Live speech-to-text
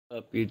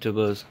Up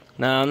YouTubers.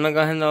 Now I'm not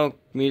gonna have no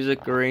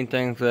music or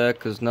anything for that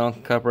because no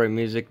copyright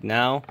music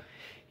now.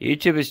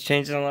 YouTube is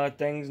changing a lot of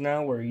things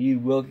now where you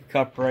will get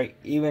copyright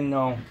even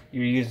though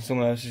you're using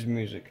someone else's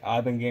music.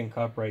 I've been getting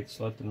copyrights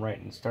left and right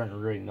and it's starting to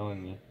really annoy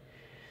me.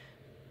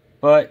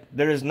 But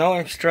there is no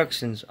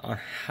instructions on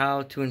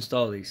how to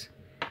install these.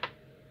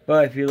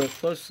 But if you look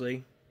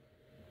closely,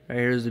 right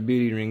here's the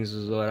beauty rings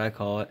is what I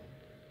call it.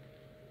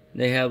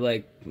 They have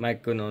like,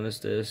 might go notice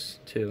this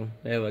too.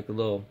 They have like a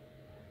little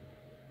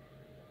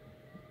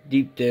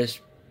deep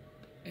disc,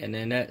 and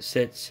then that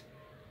sits,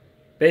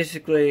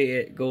 basically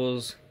it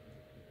goes,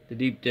 the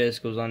deep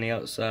disc goes on the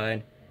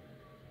outside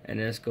and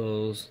this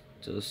goes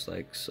just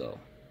like so.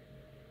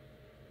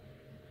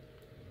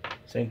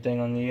 Same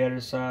thing on the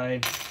other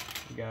side.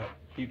 You got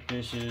deep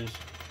dishes.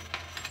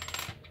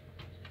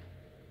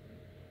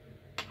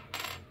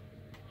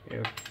 You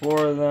have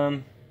 4 of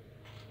them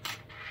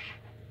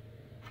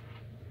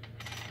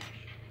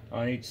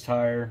on each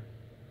tire.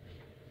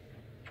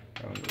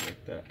 I don't do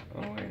like that.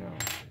 Oh wait, no.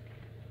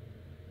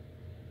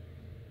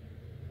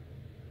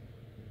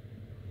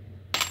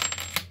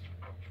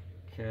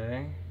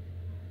 Okay.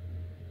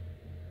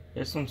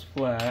 This one's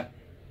flat.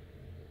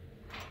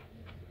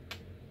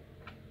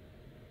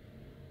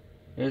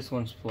 This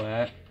one's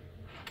flat.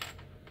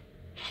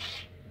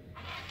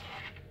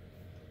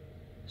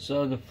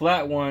 So the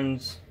flat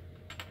ones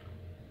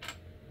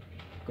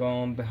go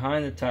on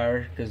behind the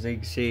tire because they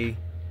can see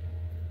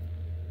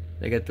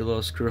they got the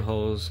little screw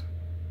holes.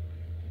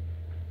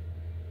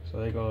 So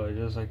they go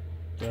just like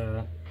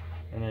that.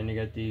 And then you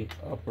got the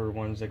upper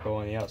ones that go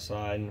on the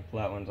outside and the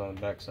flat ones on the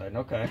back side.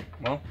 Okay,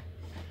 well,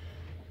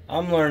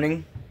 I'm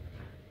learning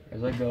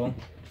as I go.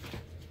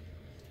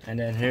 And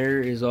then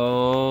here is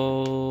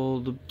all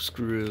the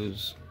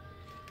screws.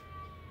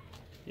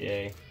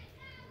 Yay.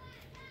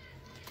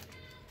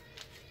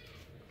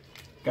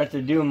 Got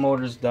the dual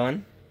motors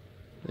done,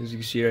 as you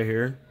can see right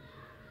here.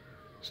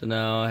 So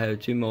now I have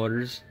 2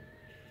 motors.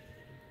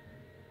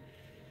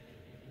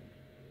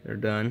 They're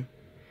done.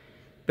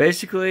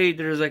 Basically,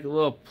 there's like a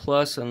little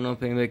plus. I don't know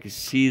if anybody can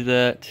see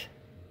that.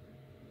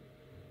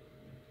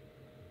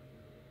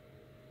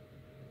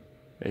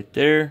 Right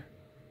there.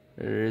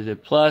 There is a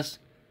plus.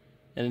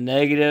 And the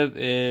negative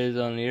is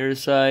on the other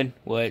side,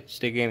 which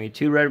they gave me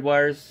 2 red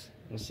wires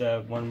instead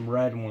of 1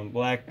 red and 1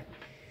 black.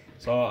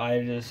 So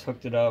I just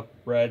hooked it up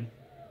red,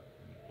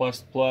 plus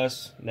to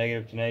plus,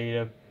 negative to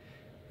negative,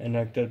 and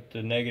hooked up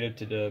the negative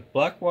to the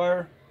black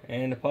wire,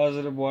 and the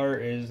positive wire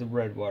is the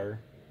red wire.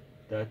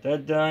 Got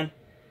that done.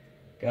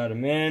 Got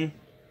them in.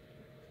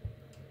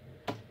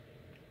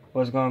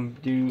 Was going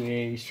to do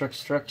a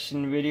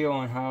instruction video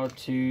on how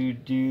to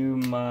do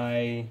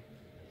my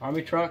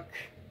army truck,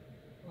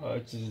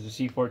 which is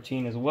the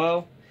c14 as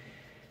well.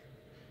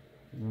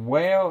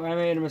 Well, I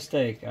made a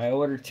mistake. I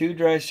ordered 2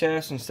 drive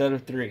shafts instead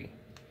of 3.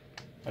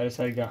 I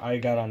decided I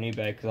got on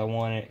eBay because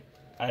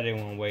I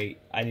didn't want to wait.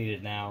 I need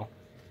it now.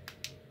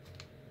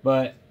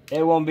 But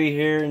it won't be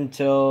here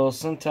until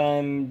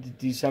sometime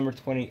December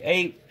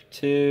 28th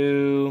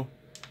to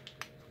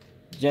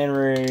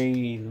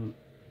January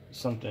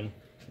something.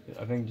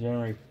 I think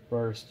January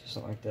 1st or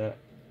something like that.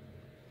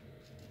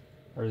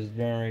 Or is it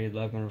January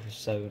 11th or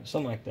 7th?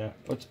 Something like that.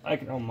 Which I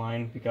don't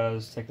mind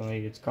because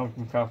technically it's come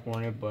from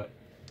California, but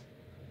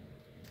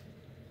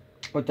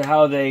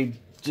how they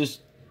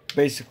just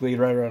basically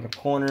right around the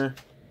corner.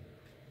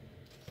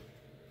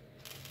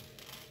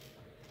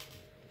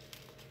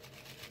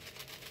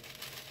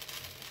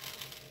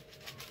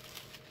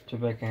 So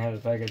if I can have the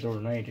package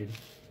overnighted.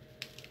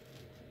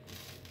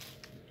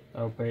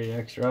 I'll pay the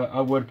extra.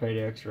 I would pay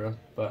the extra,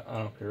 but I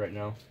don't care right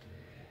now.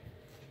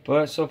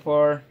 But so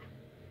far,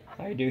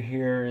 all you do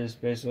here is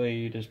basically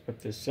you just put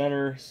the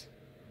centers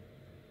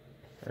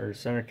or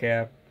center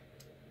cap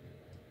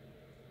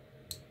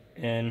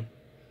in.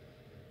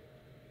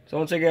 So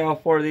once I get all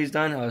 4 of these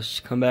done, I'll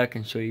just come back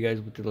and show you guys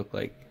what they look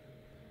like.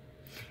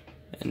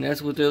 And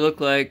that's what they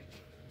look like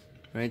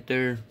right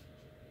there.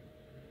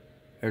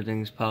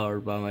 Everything's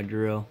powered by my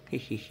drill.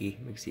 Hehehe,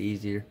 makes it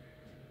easier.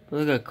 But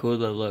look how cool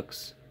that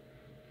looks.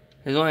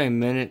 There's only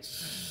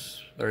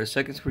minutes or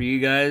seconds for you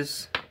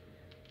guys,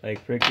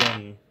 like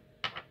freaking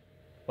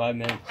 5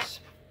 minutes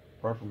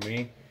apart from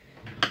me.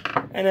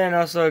 And then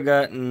also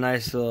got a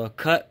nice little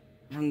cut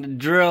from the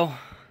drill.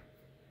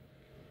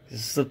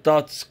 Just slipped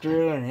off the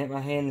screw and hit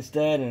my hand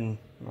instead, and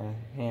my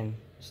hand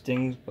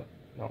stings, but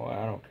no,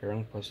 I don't care.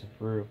 I'm pushing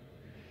through.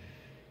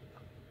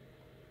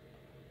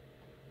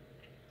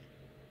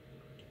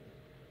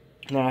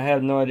 Now I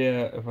have no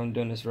idea if I'm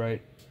doing this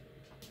right.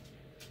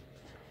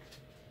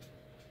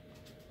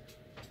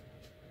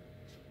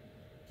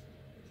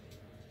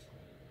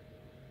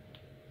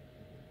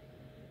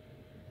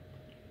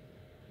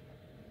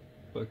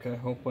 But I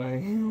hope I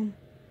am.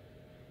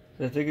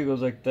 I think it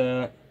goes like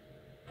that.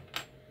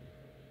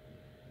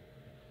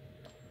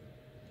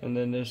 And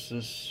then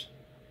this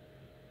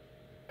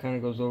kind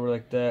of goes over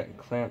like that and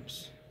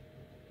clamps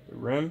the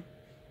rim,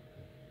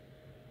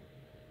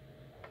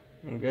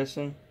 I'm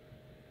guessing.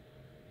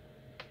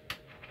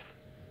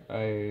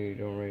 I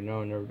don't really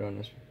know. I've never done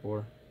this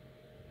before.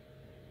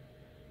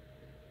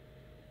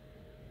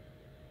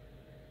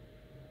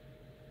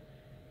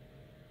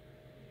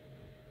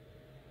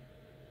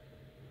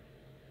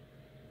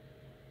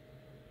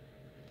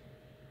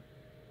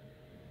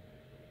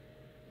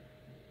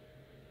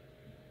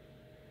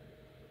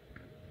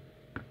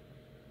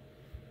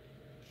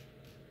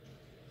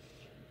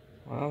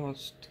 Well,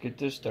 let's get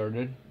this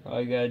started. All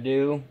I gotta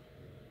do,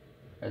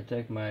 I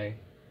take my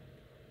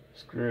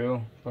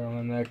screw, put on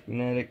my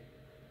magnetic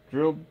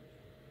drill.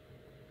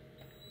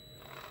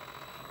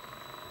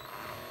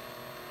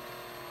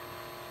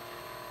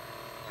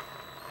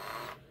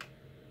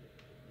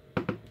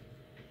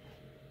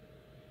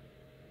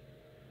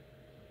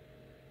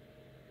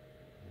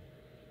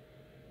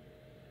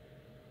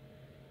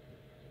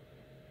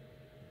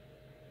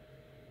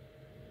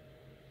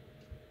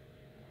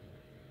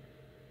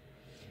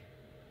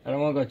 I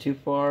don't want to go too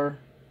far.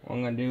 What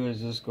I'm going to do is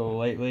just go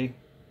lightly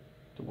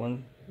to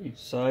one each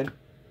side.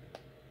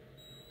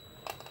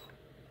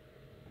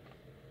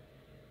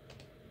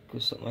 Go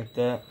something like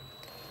that.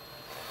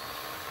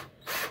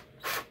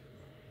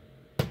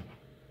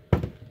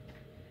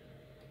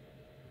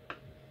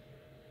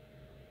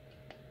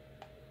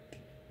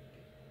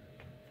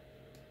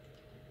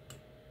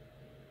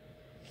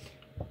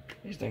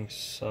 These things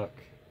suck.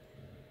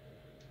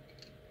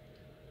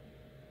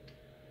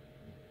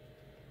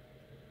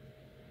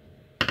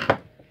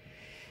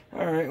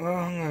 Alright, well,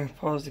 I'm going to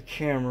pause the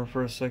camera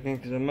for a second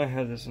because I might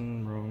have this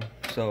in wrong.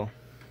 So,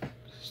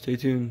 stay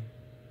tuned.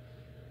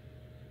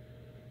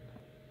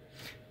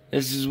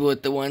 This is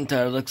what the one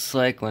tire looks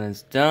like when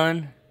it's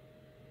done.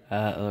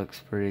 It looks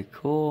pretty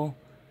cool.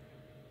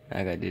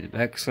 I gotta do the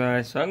back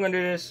side. So I'm going to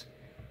do this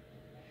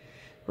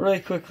really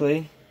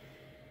quickly.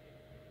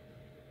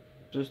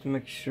 Just to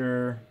make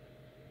sure.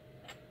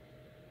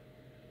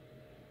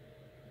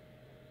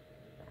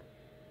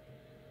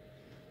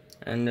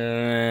 And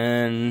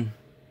then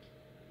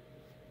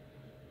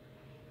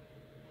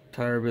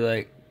tire will be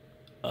like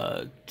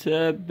a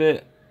tad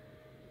bit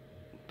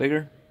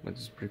bigger, which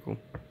is pretty cool.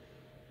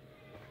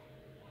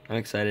 I'm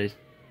excited.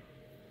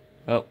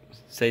 Oh,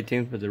 stay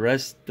tuned for the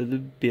rest of the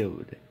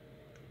build.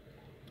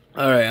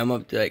 Alright, I'm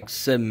up to like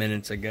 7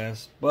 minutes, I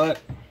guess.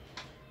 But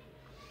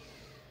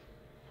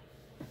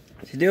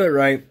to do it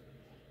right,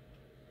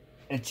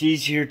 it's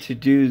easier to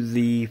do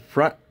the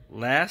front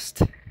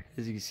last,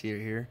 as you can see it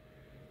here.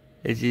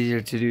 It's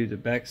easier to do the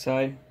back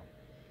side.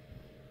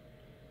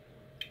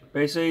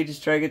 Basically, you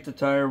just try to get the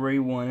tire where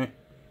you want it.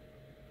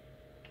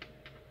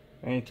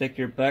 And you take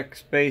your back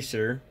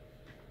spacer,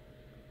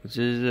 which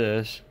is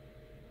this,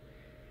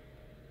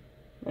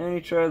 and you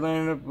try to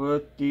line it up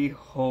with the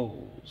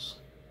holes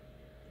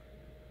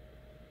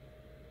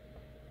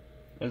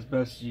as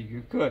best as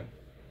you could.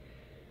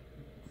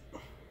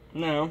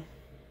 Now,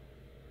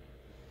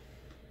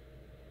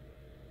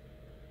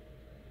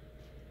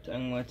 so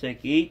I'm going to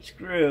take each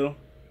screw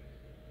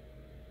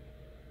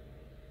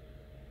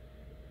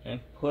and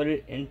put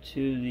it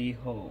into the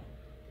hole.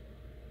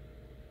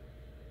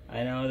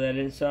 I know that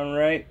didn't sound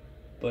right,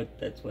 but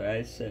that's what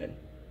I said.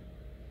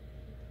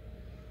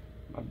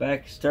 My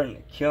back is starting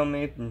to kill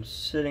me from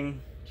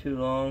sitting too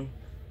long.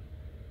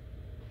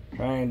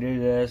 Trying to do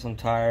this, I'm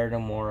tired,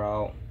 I'm wore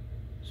out.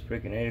 It's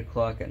freaking 8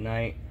 o'clock at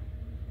night,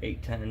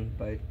 8:10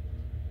 by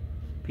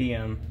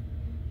p.m.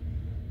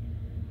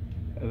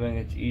 I think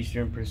it's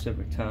Eastern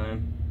Pacific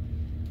time.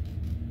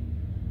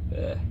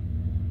 There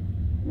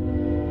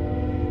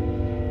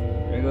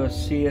goes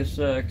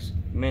CSX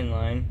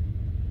mainline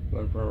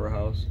going from our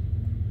house.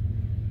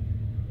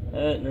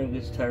 It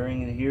gets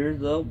tiring to hear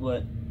though,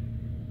 but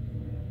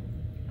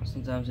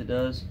sometimes it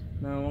does.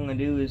 Now what I'm gonna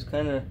do is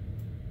kind of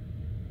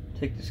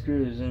take the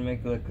screws and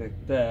make it look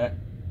like that.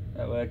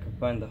 That way I can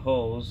find the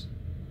holes.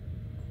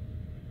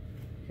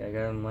 Okay, I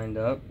got them lined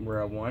up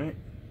where I want it.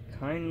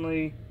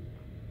 Kindly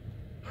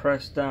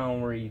press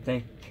down where you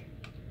think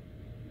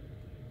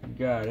you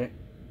got it.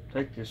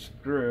 Take the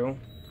screw.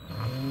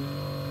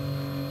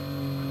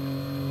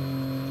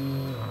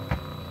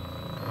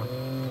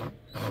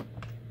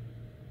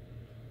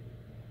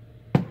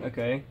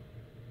 Okay.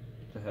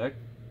 What the heck?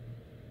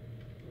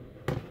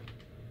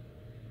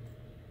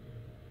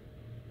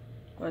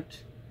 What?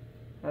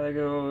 How'd I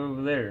go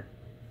over there?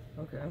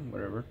 Okay,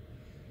 whatever.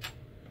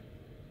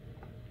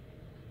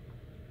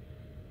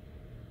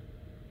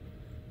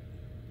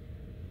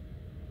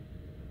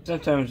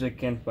 Sometimes it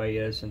can fight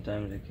you,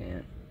 sometimes it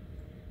can't.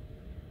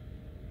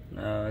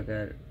 Now I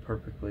got it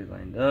perfectly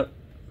lined up.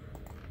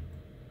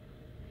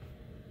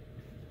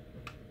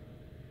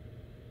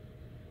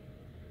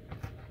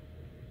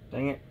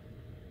 Dang it.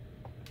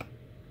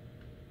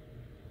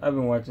 I've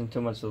been watching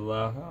too much of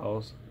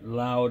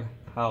Loud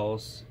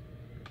House.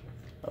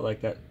 I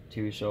like that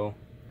TV show.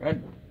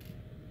 God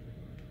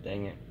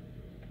dang it.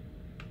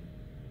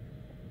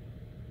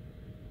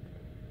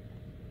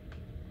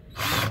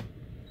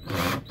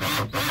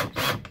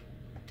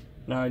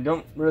 Now I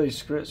don't really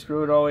screw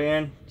it all the way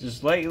in.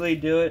 Just lightly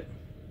do it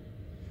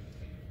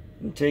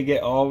until you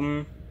get all of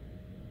them.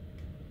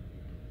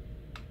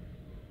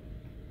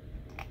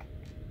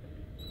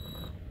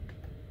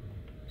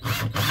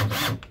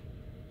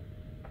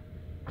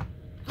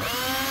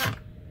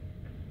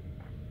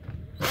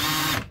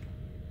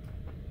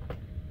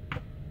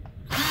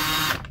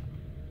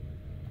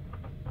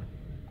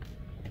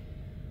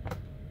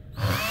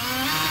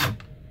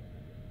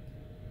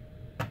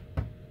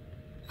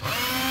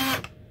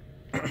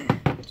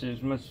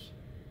 As much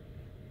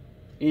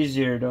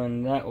easier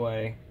doing that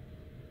way.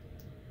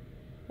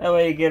 That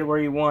way you get it where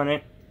you want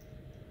it.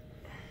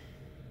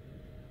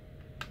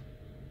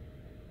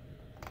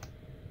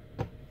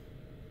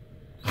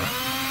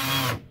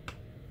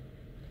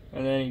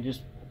 And then you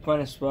just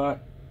find a spot,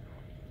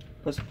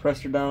 put some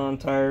pressure down on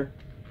the tire,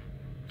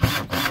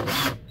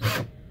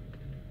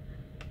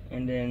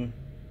 and then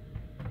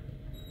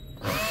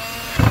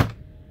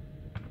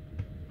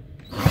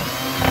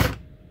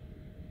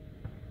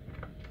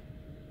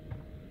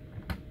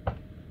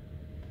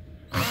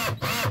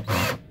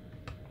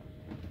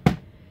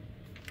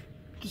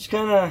just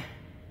kind of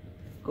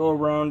go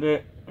around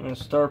it in a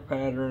star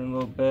pattern a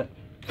little bit,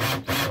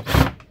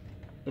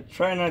 but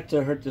try not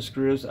to hurt the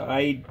screws.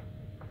 I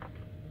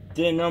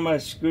didn't know my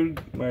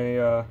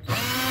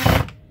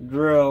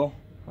drill,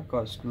 I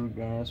call it screw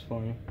gun, that's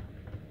funny,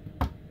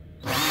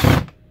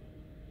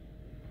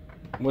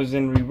 was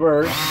in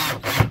reverse,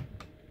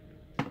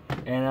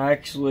 and I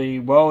actually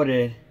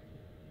welded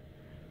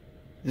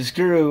the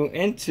screw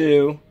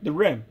into the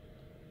rim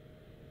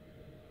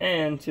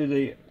and to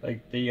the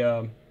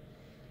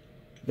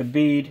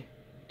bead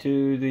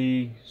to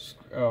the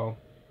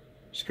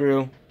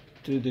screw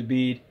to the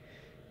bead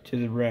to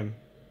the rim,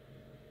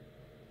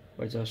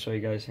 which I'll show you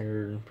guys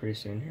here pretty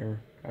soon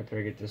here after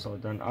I get this all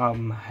done.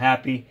 I'm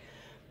happy.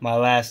 My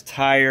last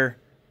tire.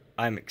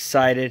 I'm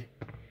excited.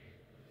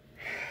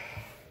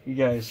 You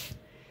guys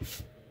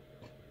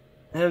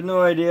have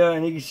no idea,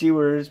 and you can see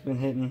where it's been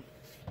hitting.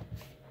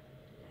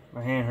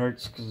 My hand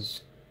hurts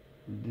because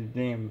the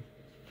damn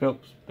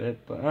Phillips bit,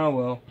 but oh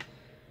well.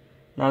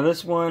 Now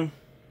this one,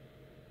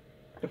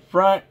 the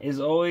front is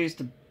always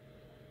the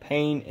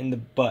pain in the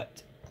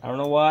butt. I don't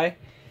know why.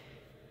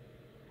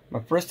 My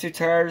first two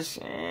tires,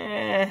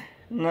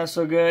 not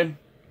so good.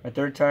 My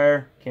third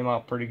tire came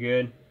out pretty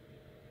good,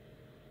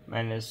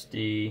 minus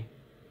the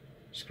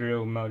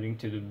screw mounting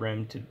to the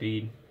rim to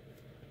bead.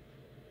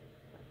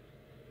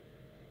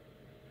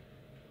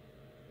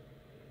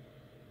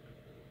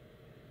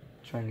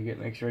 Trying to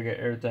make sure I get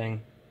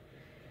everything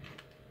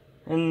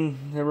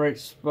in the right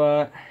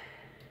spot.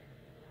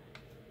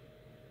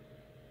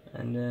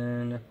 And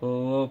then I put a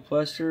little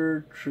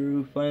plaster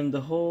to find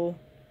the hole,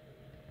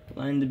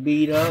 line the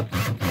bead up,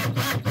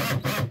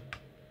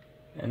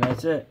 and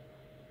that's it.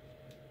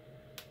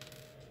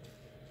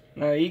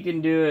 Now you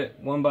can do it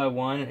one by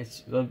one. I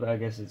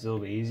guess it's a little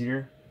bit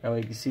easier. That way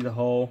you can see the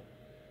hole.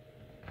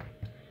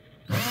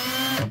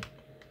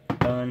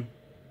 Done.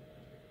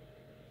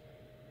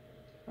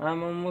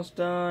 I'm almost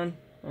done,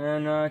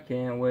 and I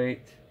can't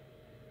wait.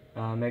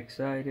 I'm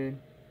excited.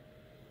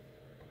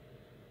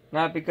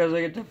 Not because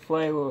I get to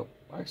play with,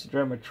 actually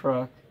drive my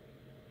truck.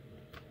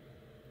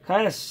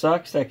 Kind of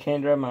sucks that I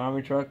can't drive my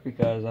army truck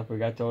because I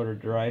forgot to order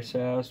drive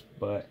shafts,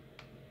 but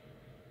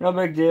no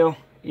big deal.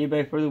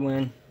 eBay for the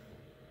win.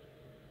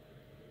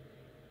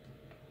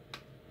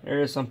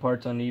 There is some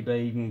parts on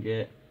eBay you can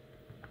get.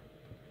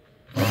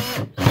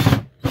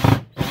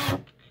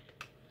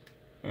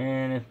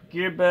 And if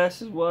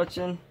GearBest is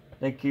watching,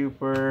 thank you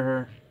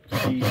for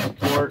the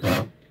support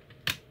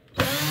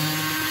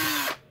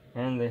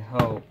and the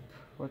help.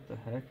 What the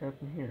heck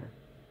happened here?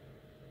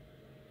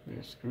 Did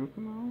a screw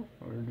come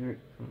out? Or did it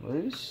come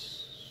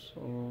loose?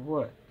 Or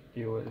what the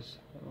deal is?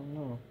 I don't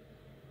know.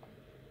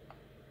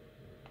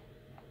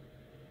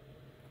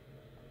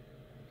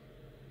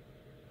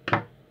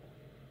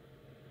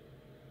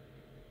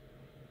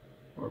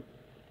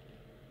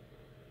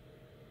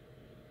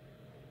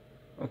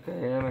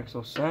 Okay, that makes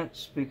no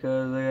sense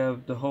because they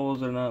have the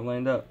holes are not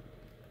lined up.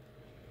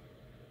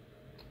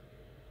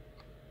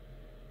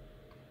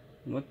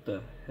 What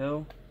the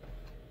hell?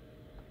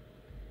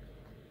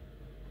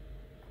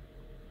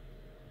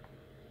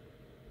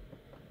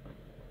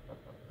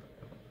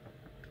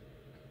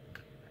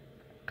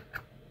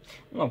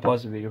 I'm gonna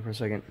pause the video for a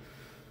second.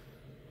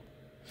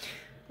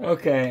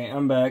 Okay,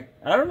 I'm back.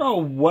 I don't know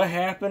what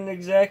happened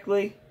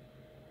exactly.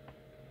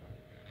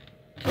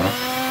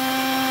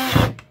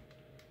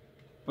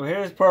 Well,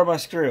 here's part of my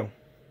screw.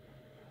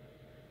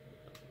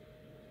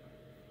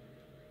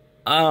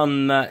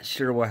 I'm not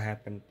sure what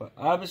happened, but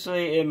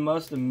obviously it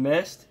must have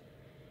missed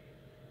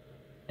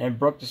and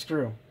broke the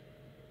screw.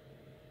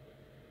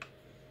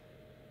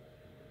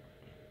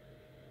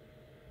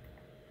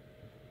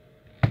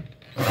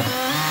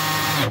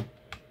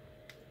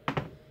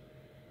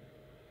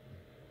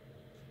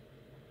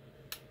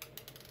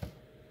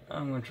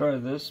 I'm going to try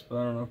this, but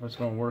I don't know if it's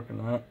going to work or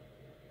not.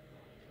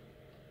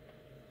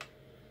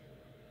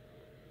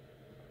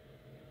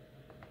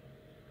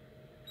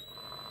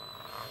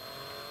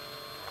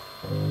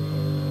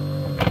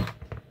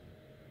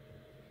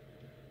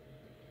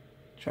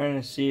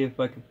 Trying to see if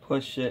I can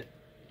push it.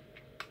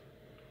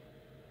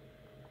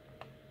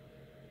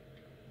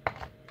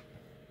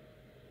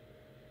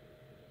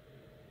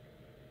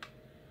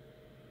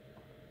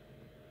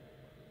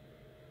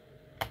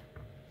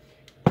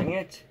 Dang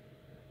it.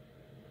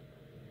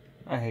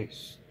 I hate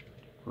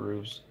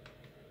screws.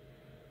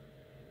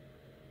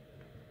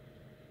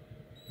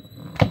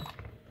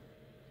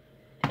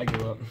 I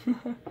give up.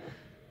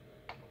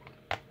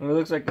 It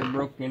looks like they're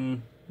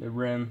broken the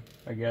rim,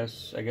 I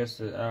guess I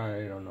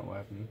don't know what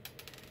happened.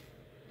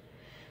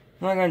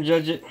 I'm not gonna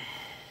judge it.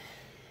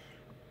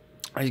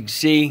 As you can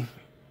see,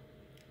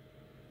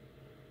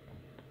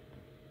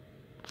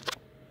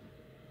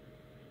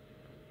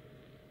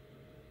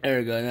 there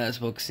we go, now it's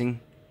focusing.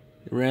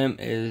 The rim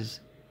is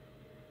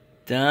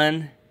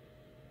done.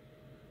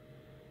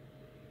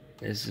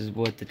 This is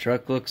what the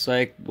truck looks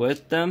like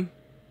with them.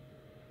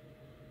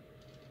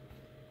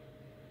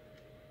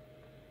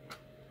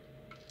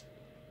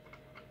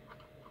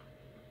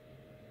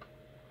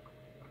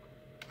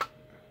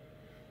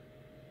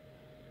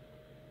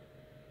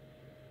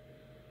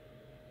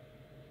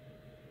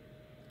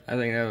 I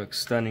think that looks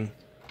stunning.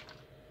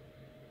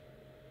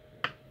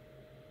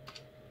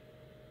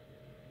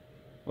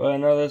 Well, I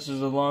know this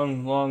is a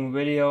long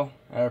video.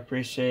 I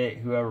appreciate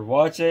whoever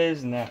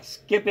watches and not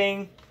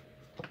skipping.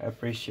 I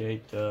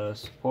appreciate the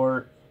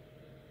support.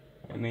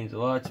 It means a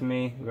lot to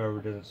me. Whoever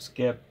doesn't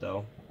skip,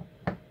 though.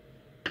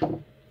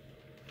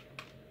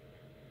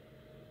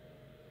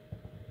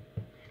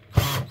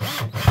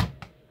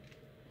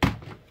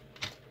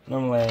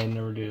 Normally, I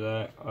never do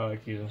that. I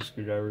like using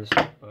screwdrivers,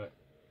 but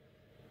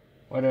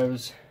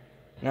whatevs.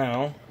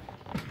 Now,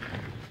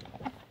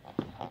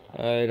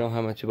 I don't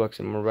have my $2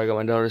 anymore, but I got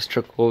my daughter's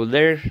truck over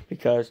there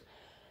because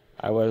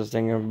I was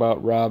thinking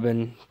about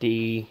robbing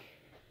the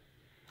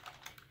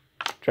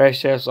drive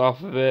shafts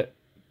off of it,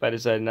 but I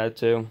decided not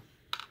to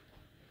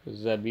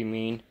because that'd be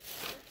mean.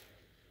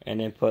 And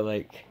then put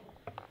like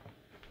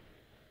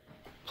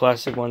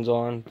plastic ones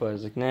on, but I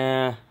was like,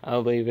 nah,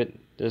 I'll leave it.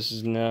 This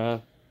is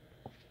enough.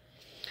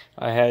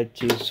 I had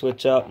to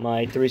switch out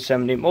my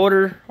 370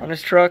 motor on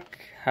this truck.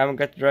 Haven't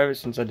got to drive it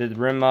since I did the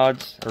rim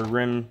mods or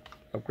rim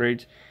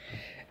upgrades.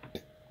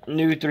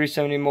 New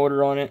 370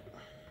 motor on it.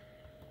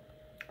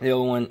 The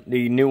old one,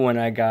 the new one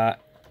I got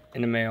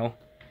in the mail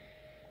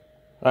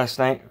last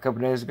night, a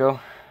couple days ago.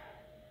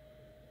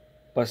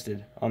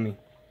 Busted on me.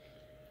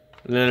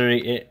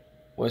 Literally, it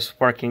was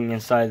sparking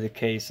inside the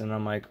case, and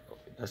I'm like,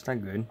 that's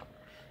not good.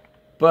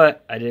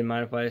 But I did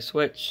modify the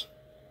switch.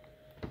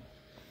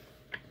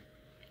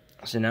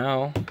 So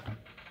now,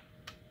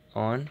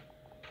 on.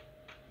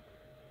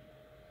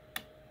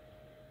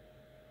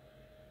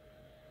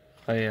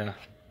 Oh yeah,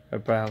 I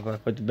probably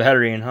put the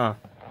battery in, huh?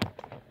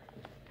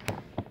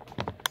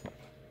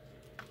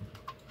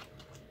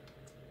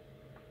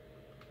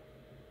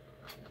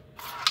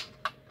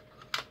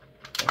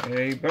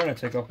 Hey, you better not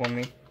take off on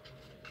me.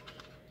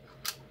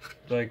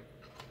 It's like,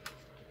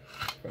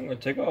 I'm gonna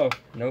take off.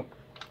 Nope.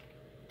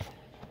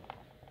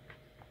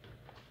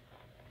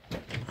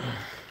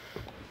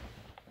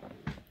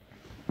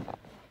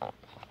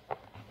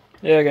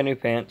 Yeah, I got new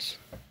pants,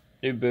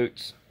 new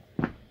boots.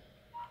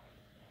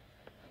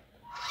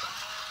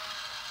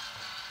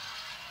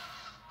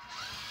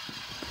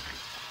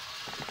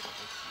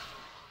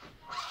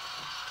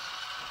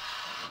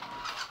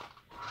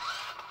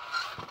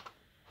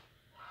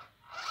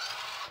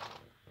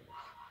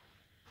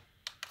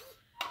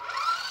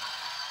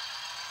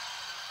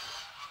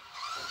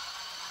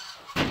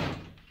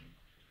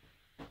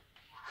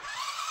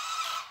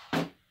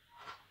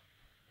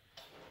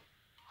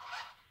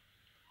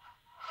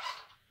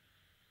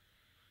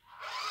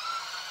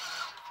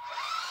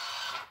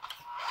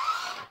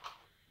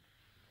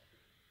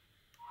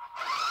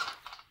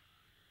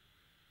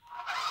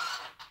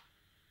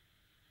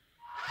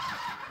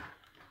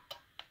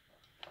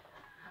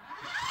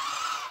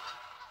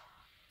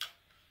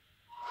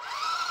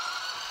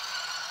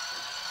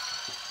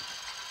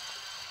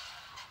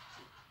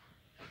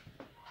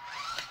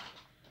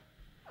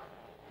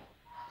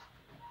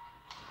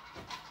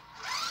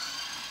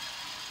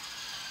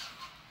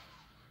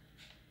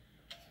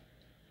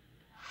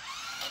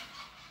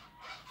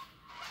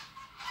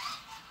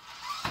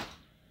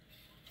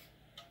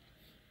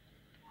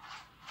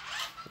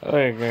 Oh,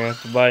 you're gonna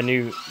have to buy a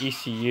new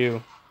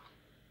ECU.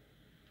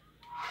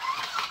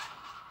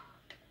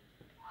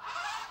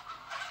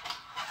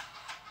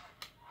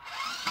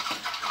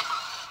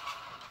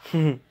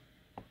 That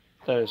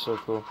is so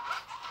cool.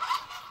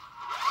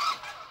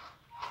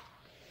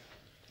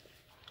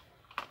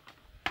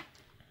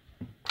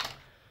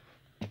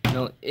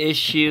 No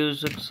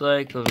issues, looks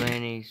like, of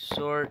any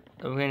sort,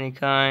 of any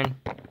kind.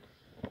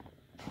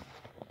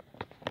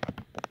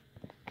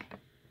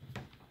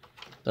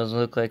 Doesn't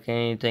look like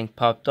anything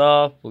popped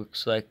off.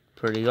 Looks like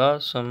pretty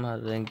awesome. I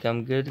think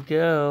I'm good to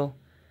go.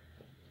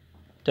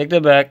 Take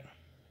that back.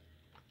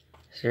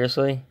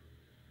 Seriously?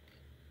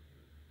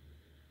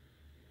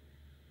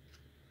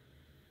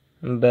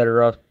 I'm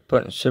better off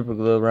putting super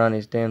glue around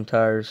these damn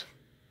tires.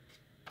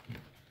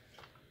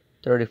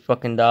 $30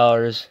 fucking.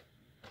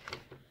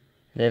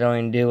 They don't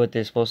even do what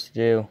they're supposed to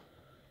do.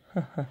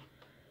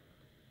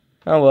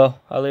 Oh well,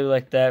 I'll leave it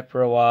like that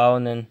for a while,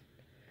 and then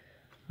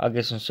I'll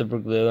get some super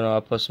glue, and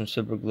I'll put some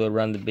super glue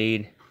around the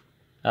bead.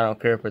 I don't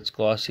care if it's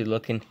glossy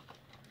looking.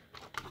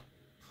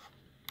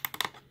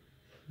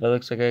 But it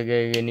looks like I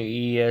gotta get a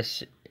new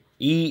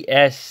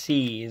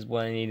ESC is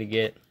what I need to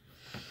get.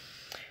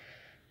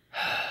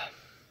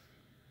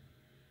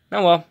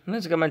 Oh well, I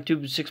just got my two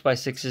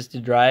 6x6s to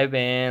drive,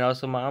 and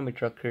also my Army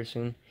truck here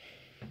soon.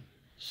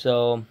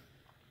 So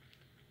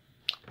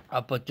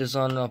I'll put this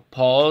on a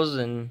pause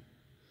and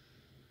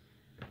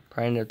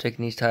probably end up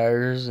taking these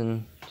tires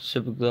and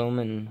super glue them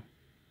and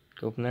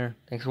go from there.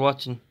 Thanks for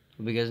watching.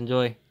 Hope you guys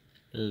enjoy.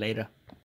 Later.